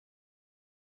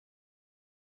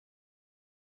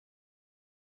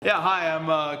Yeah, hi, I'm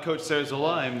Coach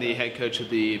Sarazola. I'm the head coach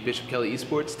of the Bishop Kelly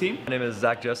Esports team. My name is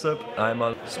Zach Jessup. I'm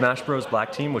on Smash Bros.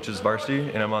 Black team, which is varsity,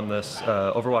 and I'm on this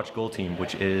Overwatch Gold team,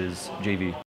 which is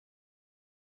JV.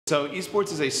 So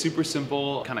esports is a super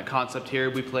simple kind of concept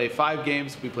here. We play 5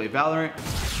 games. We play Valorant,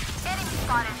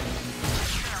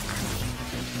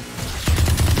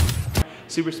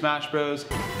 Super Smash Bros,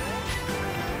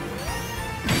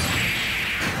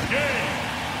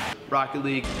 Rocket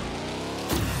League,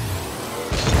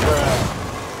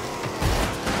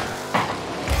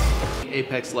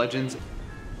 Apex Legends,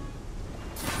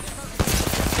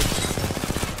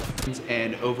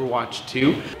 and Overwatch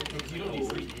 2.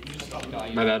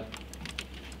 My bad.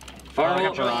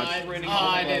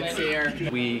 I didn't see her.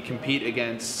 We compete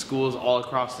against schools all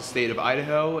across the state of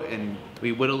Idaho, and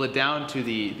we whittle it down to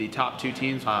the top 2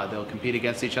 teams. They'll compete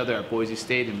against each other at Boise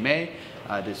State in May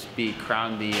to be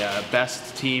crowned the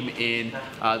best team in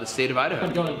the state of Idaho.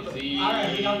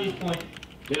 Alright, we don't need point.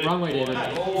 Wrong way, David.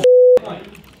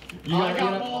 I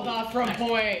got pulled off from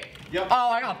point. Yep. Oh,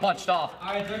 I got punched off.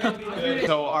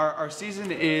 So our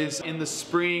season is in the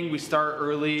spring. We start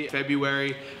early,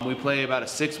 February. We play about a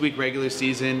 6-week regular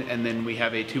season, and then we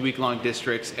have a 2-week-long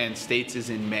districts, and states is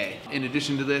in May. In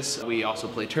addition to this, we also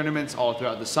play tournaments all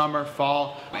throughout the summer,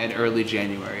 fall, and early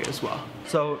January as well.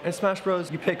 So in Smash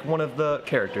Bros, you pick one of the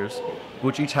characters,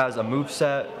 which each has a move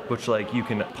set, which like you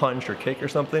can punch or kick or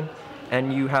something,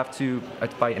 and you have to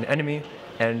fight an enemy.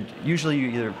 And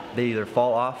usually they either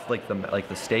fall off like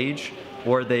the stage,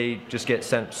 or they just get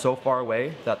sent so far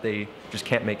away that they just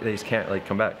can't like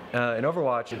come back. In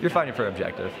Overwatch, you're fighting for an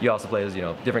objective. You also play as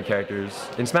different characters.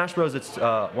 In Smash Bros, it's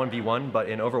 1v1, but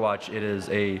in Overwatch it is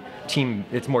a team.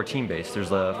 It's more team based. There's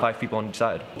 5 people on each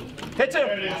side. Hit 2.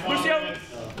 Lucio.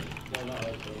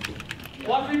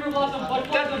 Watch Reaper Blossom. Watch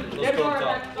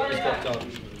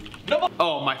Blossom.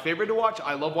 Oh, my favorite to watch?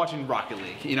 I love watching Rocket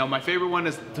League. My favorite one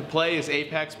to play is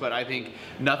Apex, but I think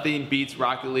nothing beats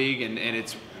Rocket League, and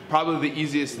it's probably the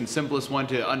easiest and simplest one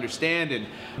to understand and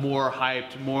more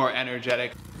hyped, more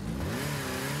energetic.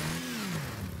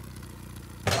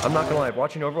 I'm not gonna lie,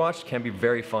 watching Overwatch can be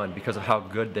very fun because of how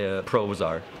good the pros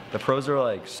are. The pros are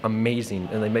like amazing,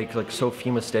 and they make like so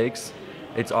few mistakes.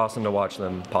 It's awesome to watch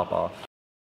them pop off.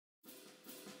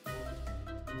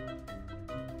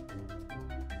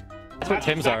 That's what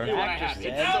Tim's are.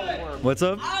 What's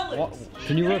up?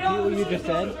 Can you repeat what you just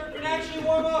said?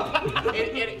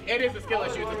 It is a skill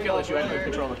issue. It's a skill issue. I couldn't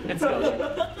control it. It's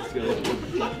a skill issue.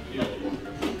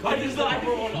 I just like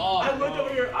I looked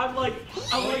over here. I'm like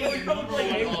games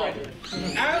right.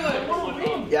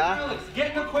 Alex! Yeah? Alex,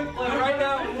 get in a quick play right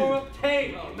now and warm up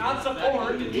tank, not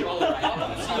support. If you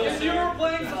were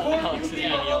playing support, you would be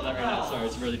Sorry,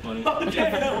 it's really funny. Alex is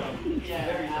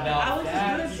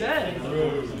good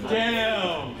at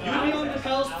Damn! You would be on the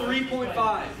Pels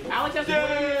 3.5. Alex has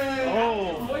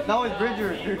Oh, that was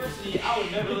Bridger. I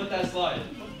would never let that slide.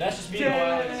 That's just me.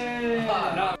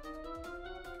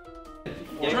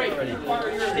 Drake,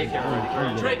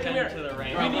 Drake, come here.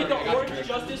 We need the orange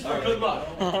justice for good luck.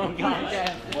 Oh, God. I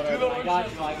got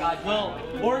you. Well,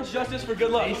 orange justice for good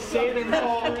luck. They say they're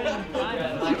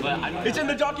orange. It's in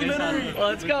the documentary.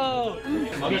 Let's go.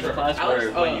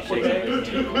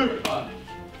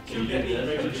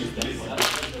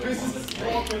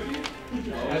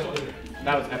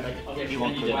 That was epic.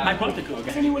 I put the cookies.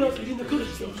 Is anyone else eating the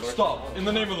cookies? Stop. In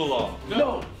the name of the law.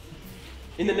 No.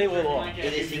 In the name of the law.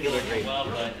 It is singular grade.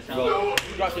 No.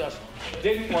 Gracias.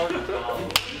 Didn't work.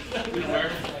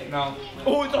 No.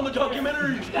 Oh, it's on the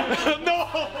documentary. No.